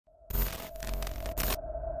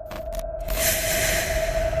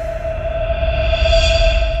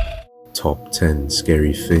Top 10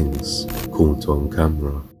 scary things caught on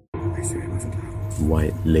camera.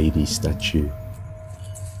 White lady statue.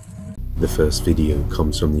 The first video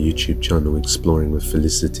comes from the YouTube channel Exploring with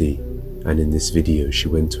Felicity, and in this video she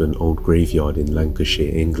went to an old graveyard in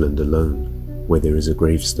Lancashire, England alone, where there is a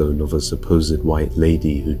gravestone of a supposed white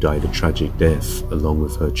lady who died a tragic death along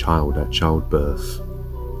with her child at childbirth,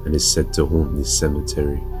 and is said to haunt this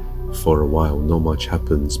cemetery. For a while not much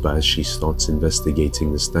happens, but as she starts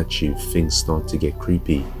investigating the statue, things start to get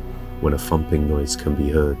creepy when a thumping noise can be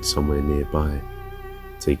heard somewhere nearby.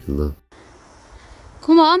 Take a look.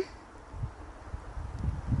 Come on.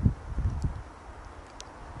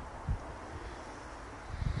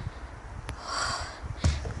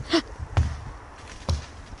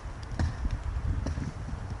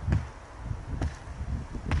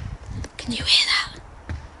 Can you hear that?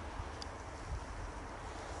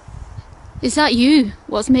 Is that you?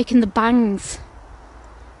 What's making the bangs?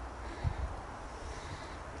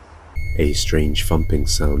 A strange thumping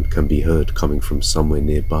sound can be heard coming from somewhere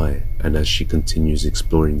nearby, and as she continues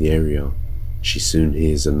exploring the area, she soon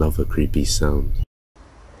hears another creepy sound.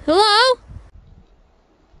 Hello?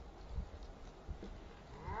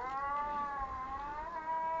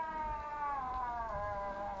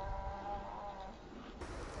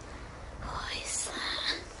 What is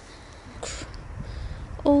that?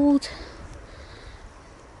 Old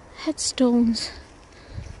headstones.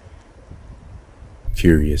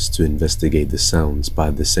 Curious to investigate the sounds, but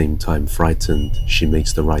at the same time frightened, she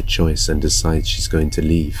makes the right choice and decides she's going to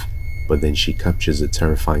leave, but then she captures a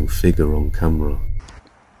terrifying figure on camera.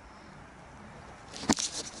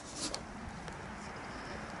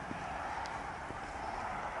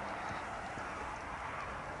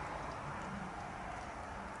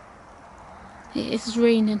 It is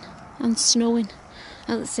raining and snowing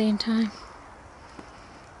at the same time,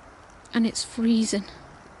 and it's freezing.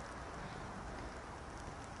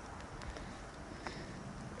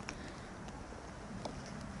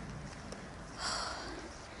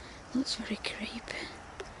 Looks very creepy.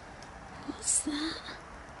 What's that?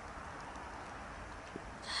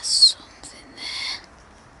 There's something there.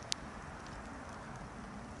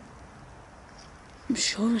 I'm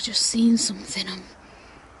sure I just seen something. I'm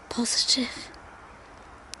positive,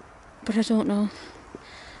 but I don't know.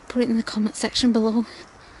 Put it in the comment section below.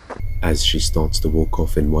 As she starts to walk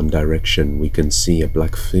off in one direction, we can see a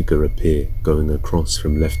black figure appear, going across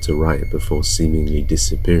from left to right before seemingly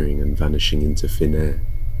disappearing and vanishing into thin air.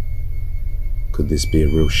 Could this be a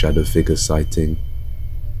real shadow figure sighting?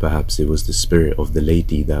 Perhaps it was the spirit of the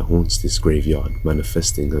lady that haunts this graveyard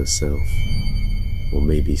manifesting herself. Or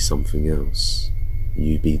maybe something else.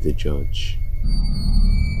 You be the judge.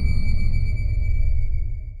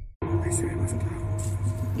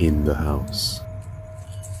 In the house.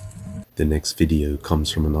 The next video comes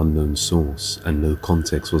from an unknown source and no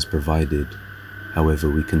context was provided. However,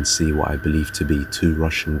 we can see what I believe to be two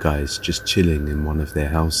Russian guys just chilling in one of their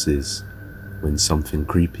houses when something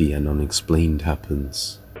creepy and unexplained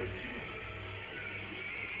happens.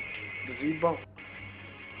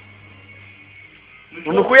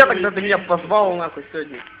 Ну нахуя тогда ты меня позвал нахуй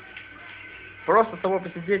сегодня? Просто с тобой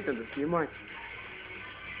посидеть надо, снимать.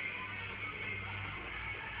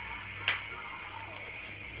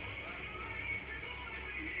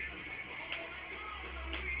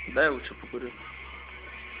 Дай лучше покурю.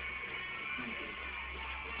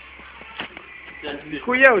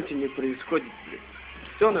 Нихуя у тебя не происходит, блядь.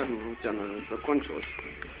 Все, наверное, у тебя, наверное, закончилось.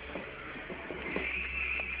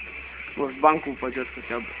 Может, в банку упадет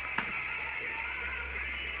хотя бы.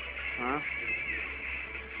 А?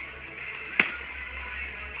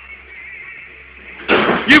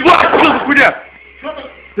 Ебать, что за хуйня?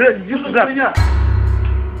 Иди сюда.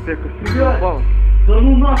 Ты как упал. Да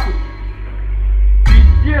ну нахуй.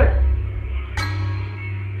 Пиздец.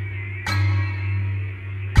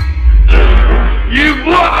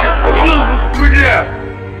 Ебать, что за хуйня?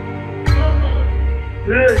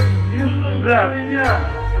 Иди сюда.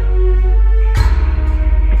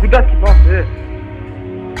 Ты куда съебался,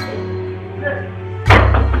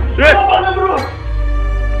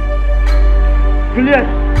 Блять!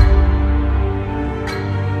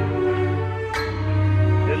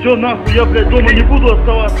 Все, нахуй, я, блядь, дома не буду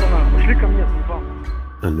оставаться, нахуй. Пошли ко мне, съебал.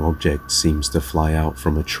 An object seems to fly out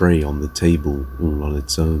from a tray on the table all on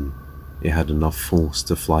its own. It had enough force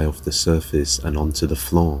to fly off the surface and onto the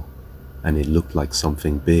floor, and it looked like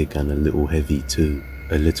something big and a little heavy too.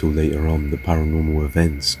 A little later on, the paranormal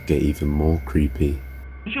events get even more creepy.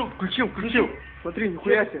 Включил. Смотри,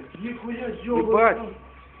 нихуя себе. Нихуя, ебать.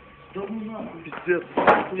 Да ну нахуй. Пиздец.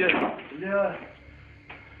 Нихуя себе. Бля.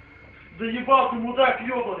 Да ебал ты, мудак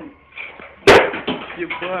ебаный.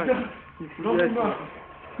 Ебать. Нихуя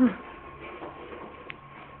себе.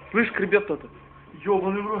 Слышь, скребет кто-то.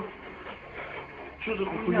 Ёбаный в рот. Что за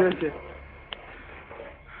хуйня?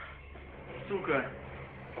 Сука.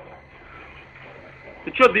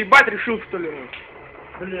 Ты чё, доебать решил, что ли?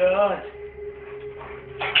 Блядь.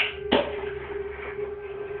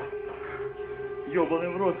 Ёбаный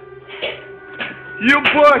в рот.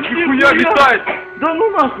 Ебать, нихуя летает. Да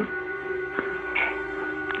ну нахуй.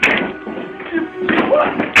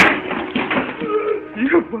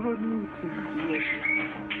 Ебаный.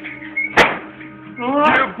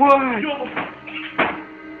 Ебать.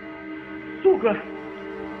 Сука.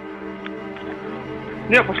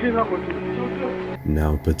 Не, пошли нахуй.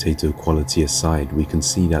 Now, potato quality aside, we can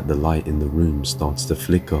see that the light in the room starts to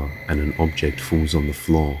flicker and an object falls on the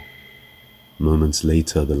floor. Moments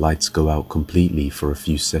later, the lights go out completely for a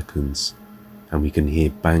few seconds, and we can hear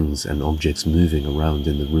bangs and objects moving around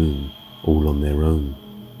in the room, all on their own.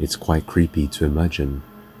 It's quite creepy to imagine,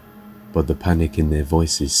 but the panic in their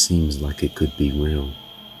voices seems like it could be real.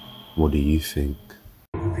 What do you think?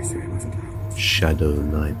 Shadow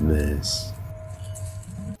nightmares.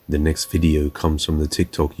 The next video comes from the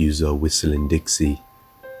TikTok user Whistling Dixie,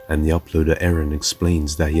 and the uploader Aaron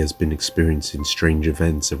explains that he has been experiencing strange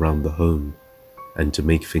events around the home, and to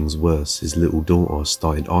make things worse, his little daughter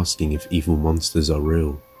started asking if evil monsters are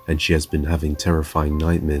real, and she has been having terrifying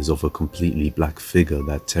nightmares of a completely black figure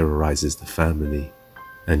that terrorizes the family.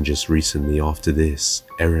 And just recently after this,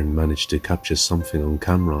 Aaron managed to capture something on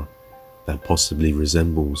camera that possibly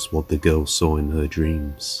resembles what the girl saw in her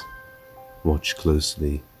dreams. Watch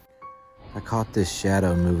closely. I caught this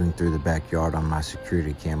shadow moving through the backyard on my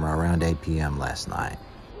security camera around 8 p.m. last night.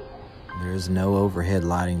 There is no overhead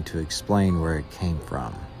lighting to explain where it came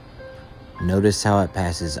from. Notice how it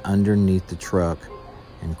passes underneath the truck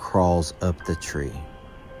and crawls up the tree.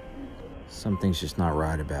 Something's just not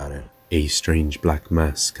right about it. A strange black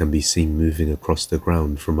mass can be seen moving across the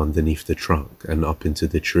ground from underneath the truck and up into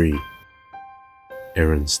the tree.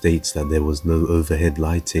 Aaron states that there was no overhead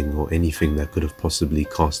lighting or anything that could have possibly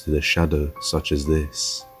casted a shadow such as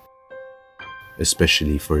this,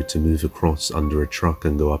 especially for it to move across under a truck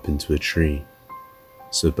and go up into a tree.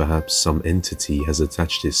 So perhaps some entity has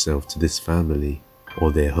attached itself to this family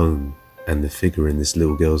or their home, and the figure in this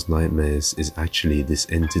little girl's nightmares is actually this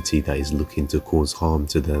entity that is looking to cause harm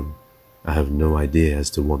to them. I have no idea as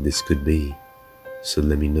to what this could be, so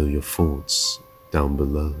let me know your thoughts down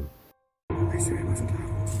below.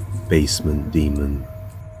 Basement Demon.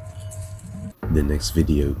 The next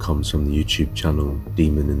video comes from the YouTube channel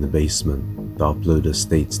Demon in the Basement. The uploader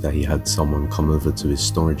states that he had someone come over to his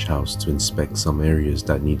storage house to inspect some areas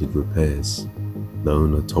that needed repairs. The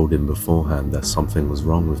owner told him beforehand that something was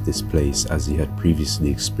wrong with this place, as he had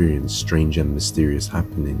previously experienced strange and mysterious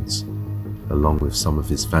happenings, along with some of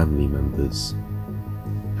his family members.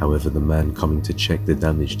 However, the man coming to check the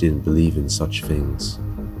damage didn't believe in such things,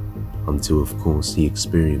 until of course he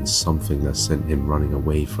experienced something that sent him running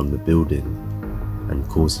away from the building and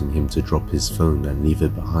causing him to drop his phone and leave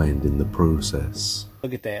it behind in the process.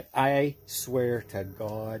 Look at that. I swear to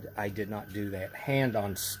God I did not do that. Hand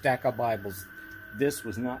on stack of Bibles. This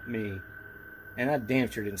was not me. And I damn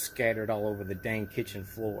sure didn't scatter it all over the dang kitchen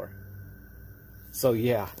floor. So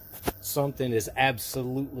yeah, something is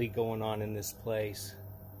absolutely going on in this place.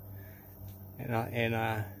 And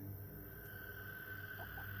I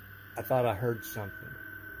thought I heard something.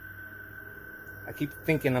 I keep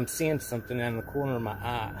thinking I'm seeing something out in the corner of my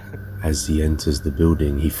eye. As he enters the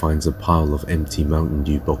building, he finds a pile of empty Mountain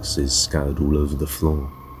Dew boxes scattered all over the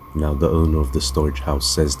floor. Now, the owner of the storage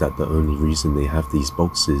house says that the only reason they have these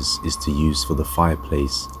boxes is to use for the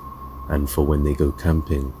fireplace and for when they go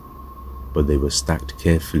camping, but they were stacked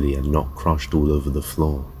carefully and not crushed all over the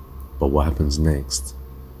floor. But what happens next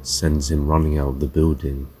sends him running out of the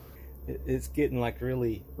building. It's getting like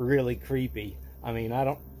really, really creepy. I mean, I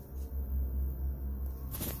don't...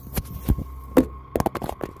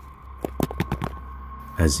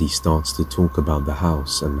 As he starts to talk about the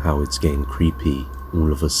house and how it's getting creepy,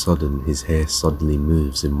 all of a sudden his hair suddenly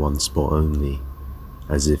moves in one spot only,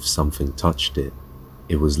 as if something touched it.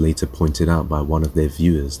 It was later pointed out by one of their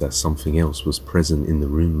viewers that something else was present in the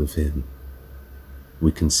room with him.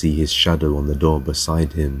 We can see his shadow on the door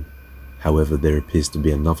beside him. However, there appears to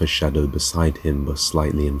be another shadow beside him but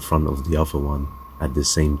slightly in front of the other one. At the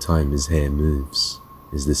same time, his hair moves.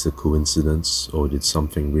 Is this a coincidence, or did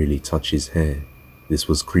something really touch his hair? This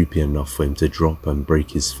was creepy enough for him to drop and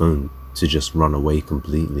break his phone, to just run away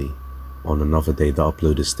completely. On another day, the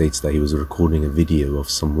uploader states that he was recording a video of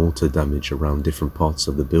some water damage around different parts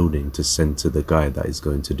of the building to send to the guy that is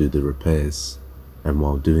going to do the repairs. And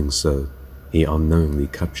while doing so, he unknowingly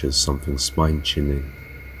captures something spine-chilling.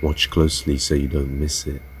 Watch closely so you don't miss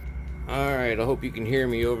it. Alright, I hope you can hear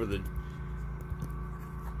me over the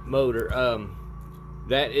motor.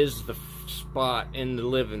 That is the spot in the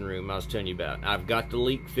living room I was telling you about. I've got the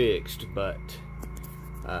leak fixed, but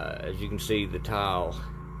as you can see, the tile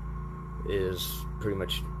is pretty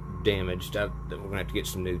much damaged. We're gonna have to get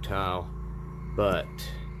some new tile, but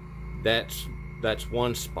that's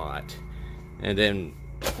one spot. And then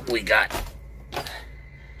we got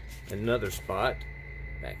another spot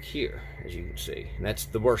back here, as you can see, and that's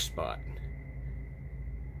the worst spot.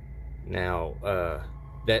 Now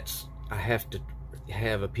I have to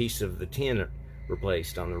have a piece of the tin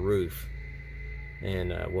replaced on the roof,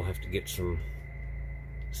 and we'll have to get some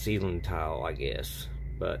ceiling tile, I guess,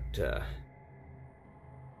 but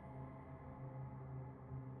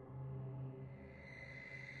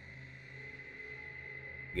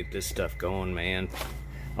get this stuff going, man.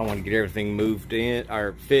 I want to get everything moved in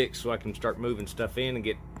or fixed so I can start moving stuff in and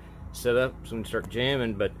get set up so we can start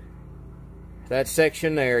jamming. But that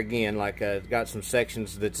section there again, like it's got some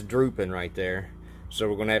sections that's drooping right there, so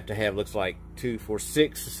we're gonna have to have, looks like 2, 4,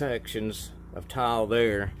 6 sections of tile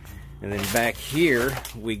there. And then back here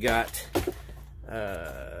we got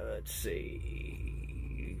let's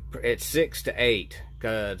see, it's 6 to 8,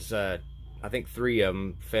 because I think 3 of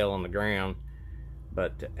them fell on the ground.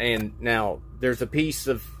 But and now there's a piece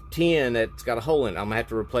of tin that's got a hole in it. I'm gonna have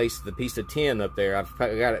to replace the piece of tin up there. I've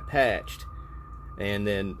got it patched. And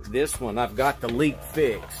then this one, I've got the leak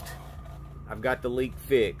fixed.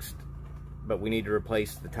 But we need to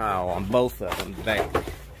replace the tile on both of them, back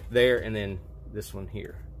there and then this one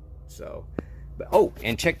here. So, but oh,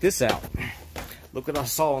 and check this out. Look what I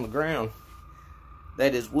saw on the ground.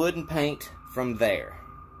 That is wood and paint from there.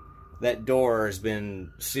 That door has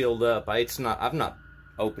been sealed up. I've not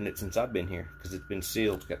opened it since I've been here because it's been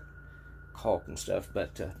sealed. It's got caulk and stuff.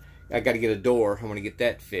 But I got to get a door. I want to get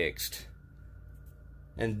that fixed.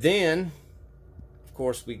 And then, of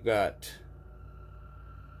course, we've got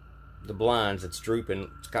the blinds. It's drooping.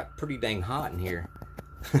 It's got pretty dang hot in here.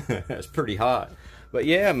 It's pretty hot. But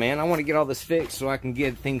yeah, man, I want to get all this fixed so I can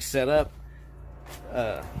get things set up.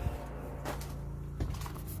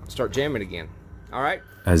 Start jamming again. All right.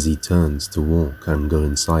 As he turns to walk and go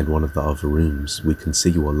inside one of the other rooms, we can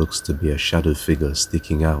see what looks to be a shadow figure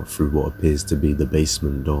sticking out through what appears to be the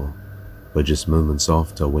basement door. But just moments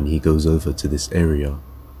after, when he goes over to this area,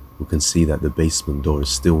 we can see that the basement door is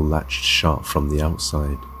still latched shut from the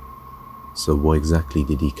outside. So what exactly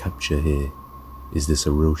did he capture here? Is this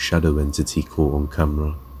a real shadow entity caught on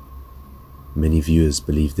camera? Many viewers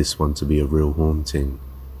believe this one to be a real haunting,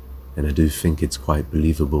 and I do think it's quite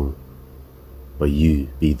believable. But you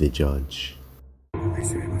be the judge.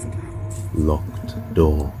 Locked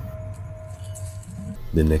door.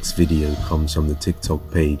 The next video comes from the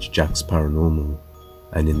TikTok page Jack's Paranormal,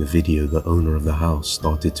 and in the video the owner of the house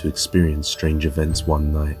started to experience strange events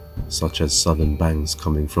one night, such as sudden bangs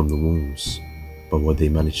coming from the walls. But what they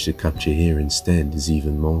managed to capture here instead is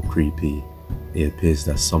even more creepy. It appears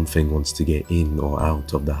that something wants to get in or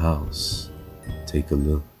out of the house. Take a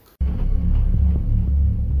look.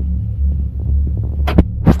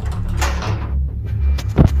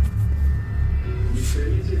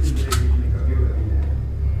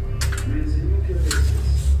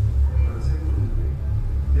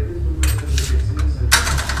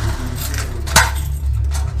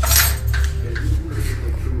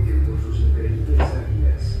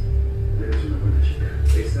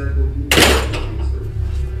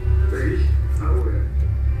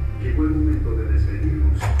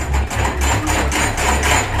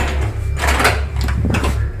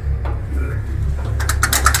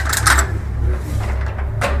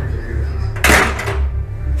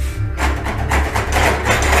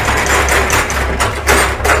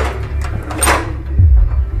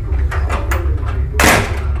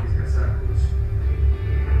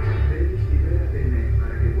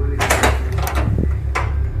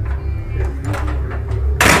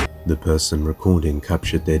 The person recording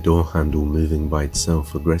captured their door handle moving by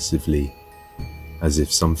itself aggressively, as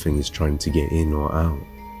if something is trying to get in or out.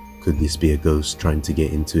 Could this be a ghost trying to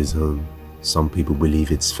get into his home? Some people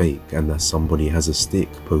believe it's fake and that somebody has a stick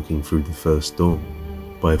poking through the first door.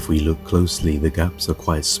 But if we look closely, the gaps are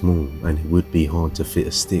quite small and it would be hard to fit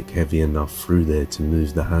a stick heavy enough through there to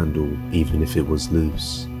move the handle even if it was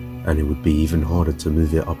loose. And it would be even harder to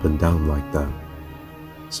move it up and down like that.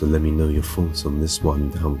 So let me know your thoughts on this one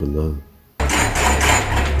down below.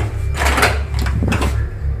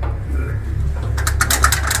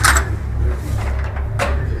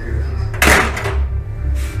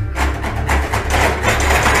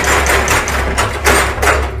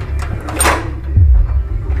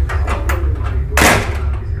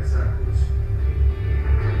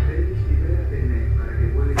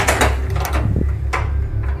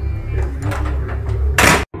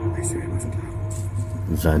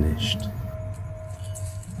 vanished.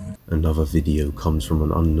 Another video comes from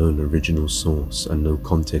an unknown original source and no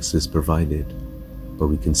context is provided, but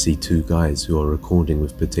we can see two guys who are recording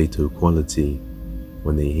with potato quality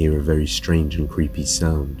when they hear a very strange and creepy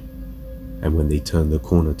sound, and when they turn the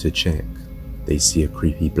corner to check, they see a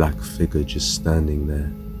creepy black figure just standing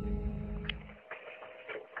there.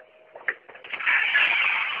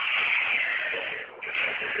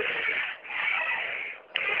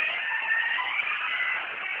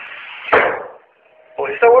 ¿Por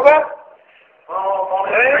esta hueva?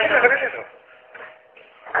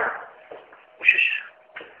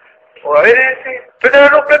 A ver, prende la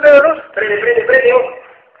luz, prende la luz. Prende.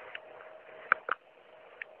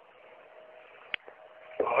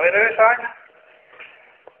 A ver esa vaina.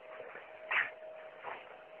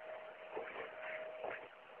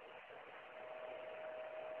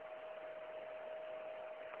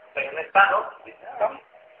 Pero no está, ¿no?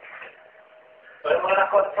 Podemos ver las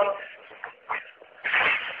cosas, ¿no?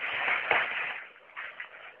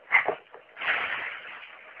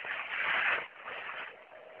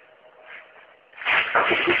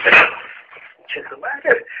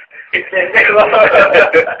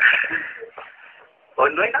 Hoy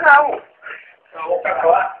no hay nada aún. La boca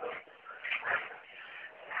acabada.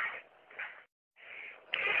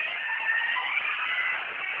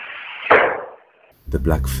 The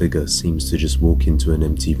black figure seems to just walk into an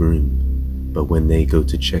empty room, but when they go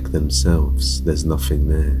to check themselves, there's nothing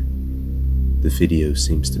there. The video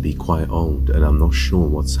seems to be quite old and I'm not sure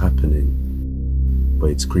what's happening, but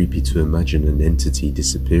it's creepy to imagine an entity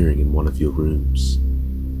disappearing in one of your rooms.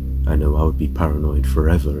 I know I would be paranoid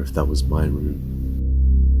forever if that was my room.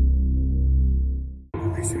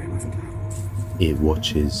 It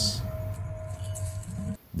watches.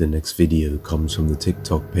 The next video comes from the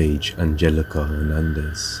TikTok page Angelica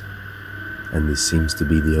Hernandez, and this seems to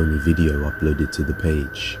be the only video uploaded to the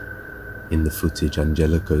page. In the footage,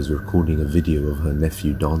 Angelica is recording a video of her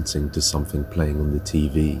nephew dancing to something playing on the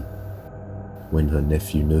TV, when her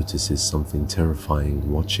nephew notices something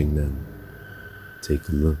terrifying watching them. Take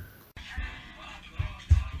a look.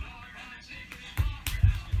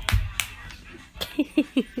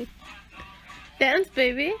 Dance,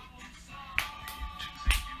 baby.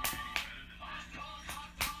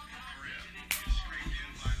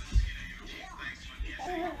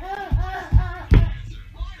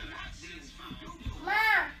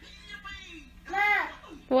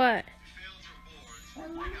 What?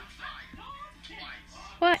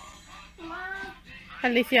 What?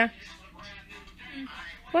 Alicia?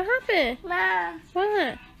 What happened?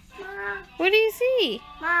 What? What do you see?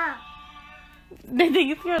 They think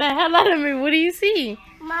you scared the hell out of me. What do you see?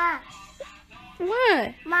 What?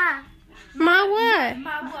 Ma what?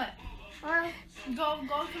 Ma what? Go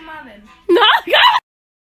to Ma then. No, go!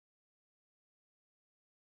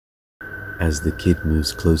 As the kid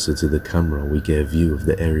moves closer to the camera, we get a view of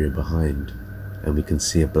the area behind, and we can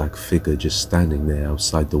see a black figure just standing there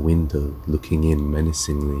outside the window, looking in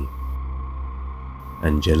menacingly.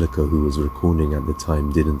 Angelica, who was recording at the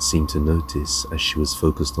time, didn't seem to notice as she was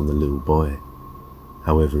focused on the little boy.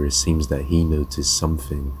 However, it seems that he noticed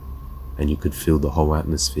something, and you could feel the whole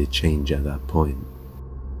atmosphere change at that point.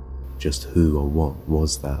 Just who or what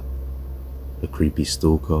was that? A creepy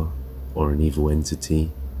stalker, or an evil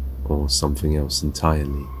entity, or something else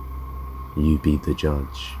entirely? You be the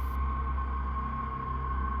judge.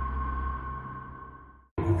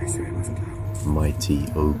 Mighty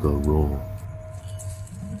Ogre Roar.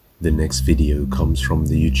 The next video comes from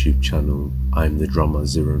the YouTube channel I'm the Drummer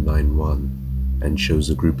 091 and shows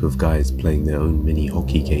a group of guys playing their own mini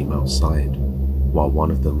hockey game outside, while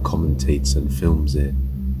one of them commentates and films it.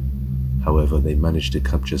 However, they manage to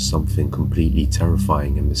capture something completely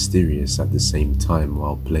terrifying and mysterious at the same time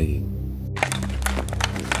while playing.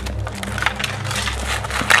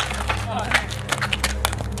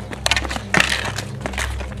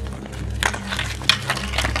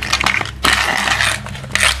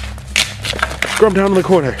 Scrub down in the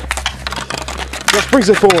corner. Josh brings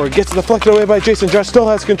it forward, gets deflected away by Jason. Josh still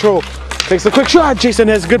has control. Takes a quick shot. Jason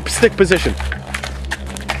has good stick position.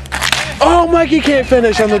 Oh, Mikey can't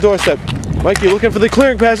finish on the doorstep. Mikey looking for the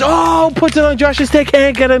clearing pass. Oh, puts it on Josh's stick.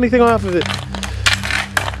 Can't get anything off of it.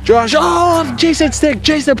 Josh, oh, Jason's stick.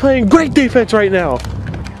 Jason playing great defense right now.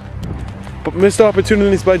 But missed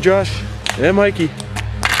opportunities by Josh and Mikey.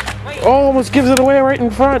 Oh, almost gives it away right in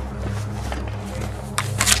front.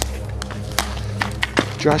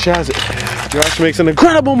 Josh has it. Josh makes an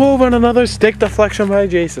incredible move on another stick deflection by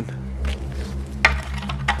Jason.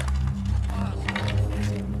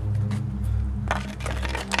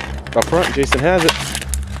 Up front, Jason has it.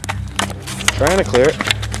 Trying to clear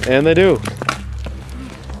it, and they do.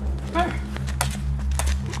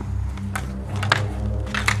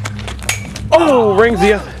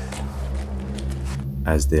 brings the...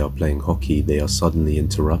 As they are playing hockey, they are suddenly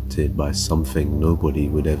interrupted by something nobody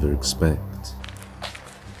would ever expect.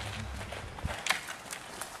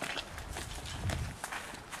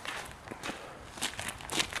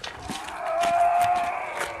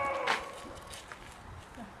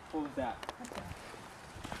 What was that?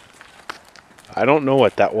 I don't know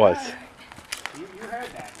what that was. You heard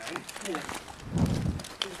that, right? Yeah.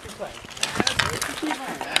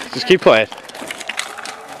 Just keep playing.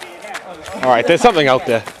 Alright, there's something out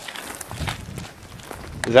there.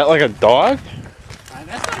 Is that like a dog? That's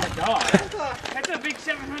not a dog. That's a big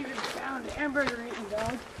 700-pound hamburger eating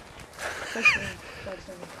dog.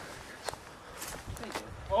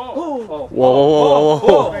 Oh. Whoa, whoa,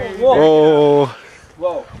 whoa, whoa.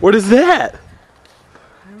 Whoa. What is that?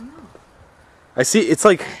 I don't know. I see, it's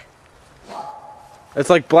like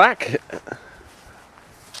black.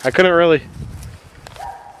 I couldn't really.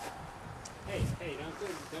 Hey, don't go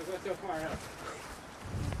so far up.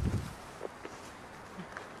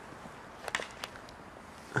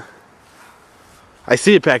 I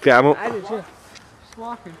see it back there. I did too. Just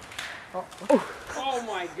walking. Oh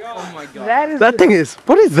my god. Oh my god. That thing is,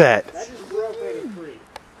 what is that? That just broke like a tree.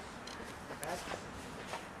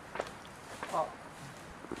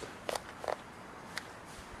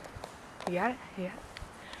 You got it? Yeah.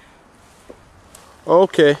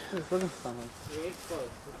 Okay. It's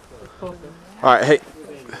close. Alright, hey.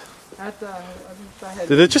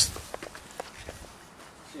 Did it just...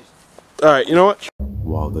 Alright, you know what?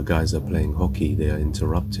 While the guys are playing hockey, they are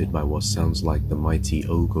interrupted by what sounds like the mighty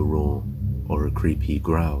ogre roar or a creepy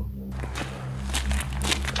growl.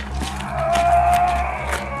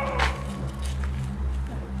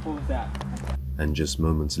 What was that? And just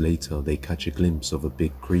moments later, they catch a glimpse of a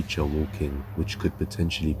big creature walking, which could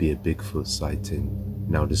potentially be a Bigfoot sighting.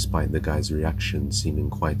 Now, despite the guy's reaction seeming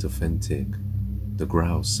quite authentic, the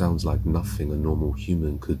growl sounds like nothing a normal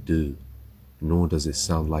human could do, nor does it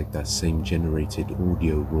sound like that same generated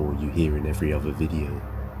audio roar you hear in every other video,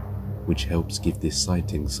 which helps give this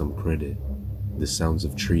sighting some credit. The sounds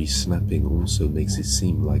of trees snapping also makes it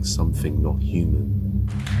seem like something not human.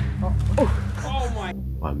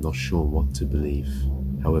 I'm not sure what to believe.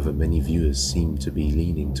 However, many viewers seem to be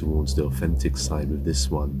leaning towards the authentic side with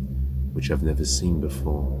this one, which I've never seen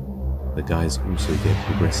before. The guys also get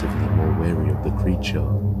progressively more wary of the creature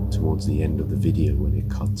towards the end of the video when it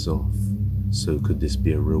cuts off. So could this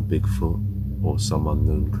be a real Bigfoot, or some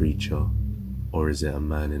unknown creature, or is it a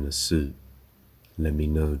man in a suit? Let me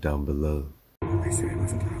know down below.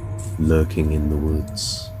 Lurking in the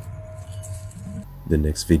woods. The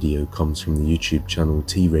next video comes from the YouTube channel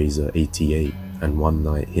TRazor88, and one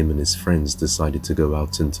night him and his friends decided to go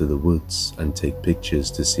out into the woods and take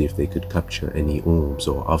pictures to see if they could capture any orbs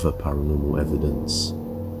or other paranormal evidence.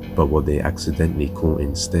 But what they accidentally caught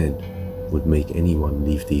instead would make anyone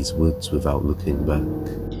leave these woods without looking back.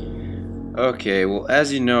 Okay, well,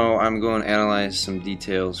 as you know, I'm going to analyze some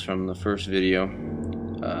details from the first video.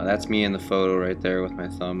 That's me in the photo right there with my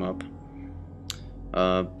thumb up.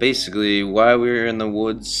 Basically, why we were in the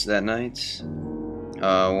woods that night,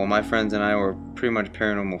 well, my friends and I were pretty much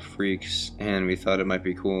paranormal freaks, and we thought it might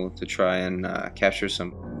be cool to try and capture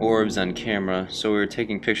some orbs on camera. So we were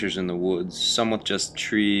taking pictures in the woods, some with just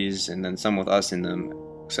trees, and then some with us in them,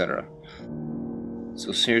 etc.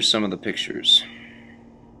 So here's some of the pictures.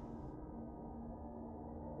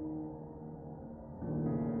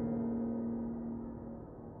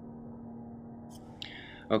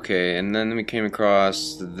 Okay, and then we came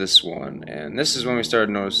across this one, and this is when we started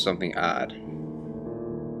to notice something odd.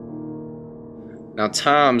 Now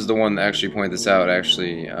Tom's the one that actually pointed this out.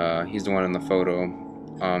 Actually, he's the one in the photo.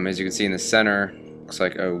 As you can see in the center, looks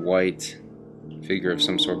like a white figure of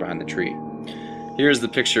some sort behind the tree. Here's the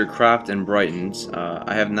picture cropped and brightened.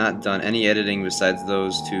 I have not done any editing besides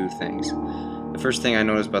those two things. The first thing I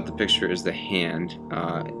noticed about the picture is the hand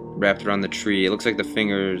wrapped around the tree. It looks like the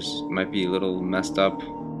fingers might be a little messed up.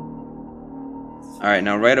 Alright,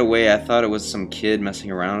 now right away I thought it was some kid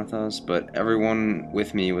messing around with us, but everyone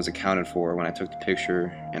with me was accounted for when I took the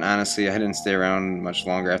picture, and honestly I didn't stay around much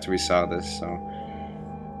longer after we saw this, so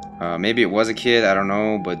maybe it was a kid, I don't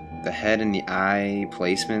know, but the head and the eye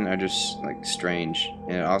placement are just like strange,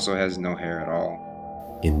 and it also has no hair at all.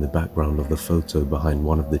 In the background of the photo behind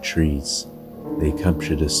one of the trees, they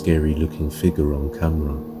captured a scary looking figure on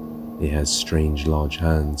camera. It has strange large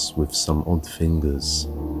hands with some odd fingers,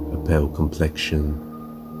 a pale complexion,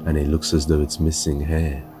 and it looks as though it's missing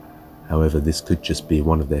hair. However, this could just be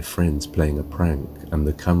one of their friends playing a prank, and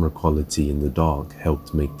the camera quality in the dark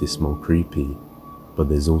helped make this more creepy. But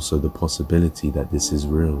there's also the possibility that this is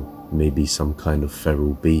real, Maybe some kind of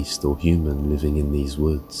feral beast or human living in these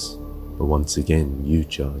woods. But once again, you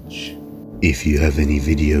judge. If you have any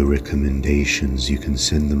video recommendations, you can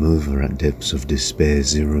send them over at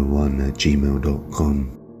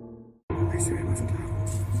depthsofdespair01@gmail.com.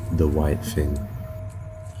 The White Thing.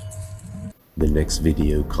 The next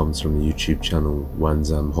video comes from the YouTube channel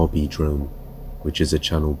Wanzam Hobby Drone, which is a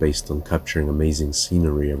channel based on capturing amazing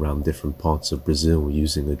scenery around different parts of Brazil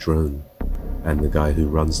using a drone. And the guy who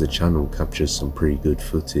runs the channel captures some pretty good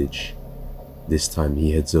footage. This time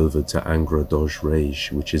he heads over to Angra dos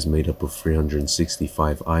Reis, which is made up of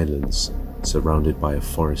 365 islands, surrounded by a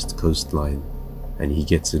forest coastline, and he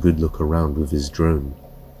gets a good look around with his drone,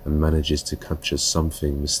 and manages to capture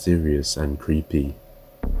something mysterious and creepy.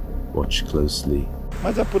 Watch closely.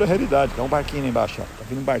 Mas é pura realidade, tá um barquinho lá embaixo, ó. Tá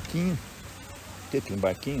vindo um barquinho. Tem um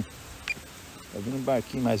barquinho? Tá vindo um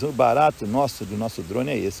barquinho, mas o barato nosso do nosso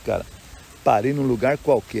drone é esse, cara. Parei num lugar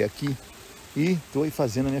qualquer aqui e tô aí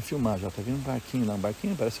fazendo a minha filmagem, ó. Tá vindo um barquinho lá, um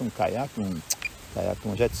barquinho, parece um caiaque, um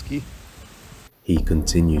jet ski. He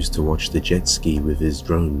continues to watch the jet ski with his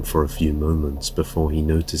drone for a few moments before he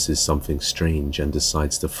notices something strange and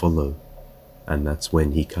decides to follow. And that's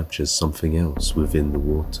when he captures something else within the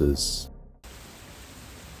waters.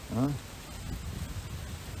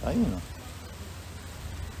 Aí, ó.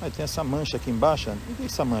 Aí tem essa mancha aqui embaixo. O que é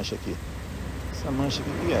essa mancha aqui? Essa mancha aqui,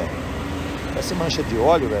 o que é? Parece mancha de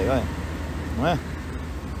óleo, velho, olha. Não é?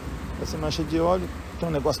 Parece mancha de óleo. Tem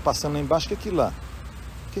um negócio passando lá embaixo. O que é aquilo lá?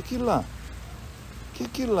 O que é aquilo lá? O que é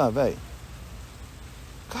aquilo lá, velho?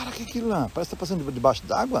 Cara, o que é aquilo lá? Parece que tá passando debaixo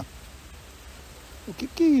d'água. O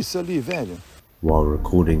que é isso ali, velho? While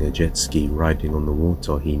recording a jet ski riding on the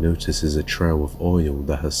water, he notices a trail of oil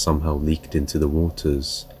that has somehow leaked into the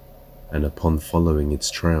waters. And upon following its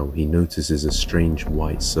trail, he notices a strange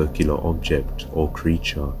white circular object or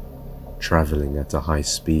creature traveling at a high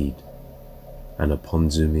speed. And upon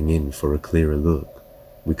zooming in for a clearer look,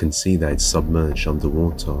 we can see that it's submerged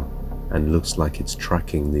underwater and looks like it's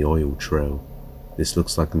tracking the oil trail. This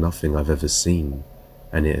looks like nothing I've ever seen,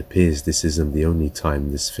 and it appears this isn't the only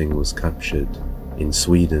time this thing was captured. In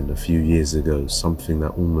Sweden a few years ago, something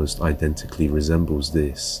that almost identically resembles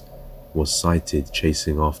this was sighted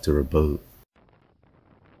chasing after a boat.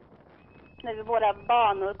 När våra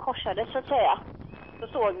banor korsades så att säga, så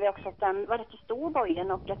såg vi också att den var rätt stor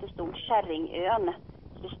bojen och att det stod Kärringön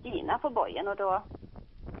Kristina på bojen, och då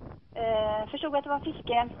förstod vi att det var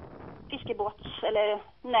fiskebåts eller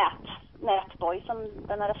nätboj som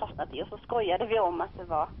den hade fastnat i, och så skojade vi om att det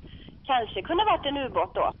var kanske kunde varit en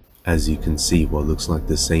ubåt då. As you can see, what looks like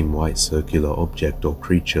the same white circular object or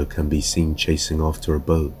creature can be seen chasing after a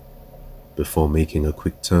boat, before making a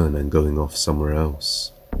quick turn and going off somewhere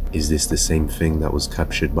else. Is this the same thing that was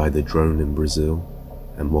captured by the drone in Brazil?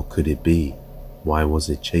 And what could it be? Why was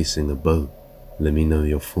it chasing a boat? Let me know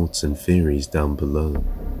your thoughts and theories down below,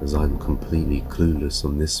 as I'm completely clueless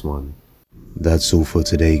on this one. That's all for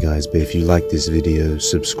today, guys, but if you like this video,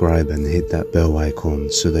 subscribe and hit that bell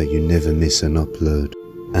icon so that you never miss an upload.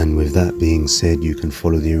 And with that being said, you can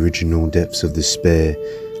follow the original Depths of Despair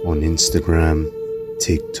on Instagram,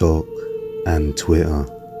 TikTok and Twitter.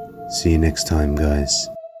 See you next time, guys.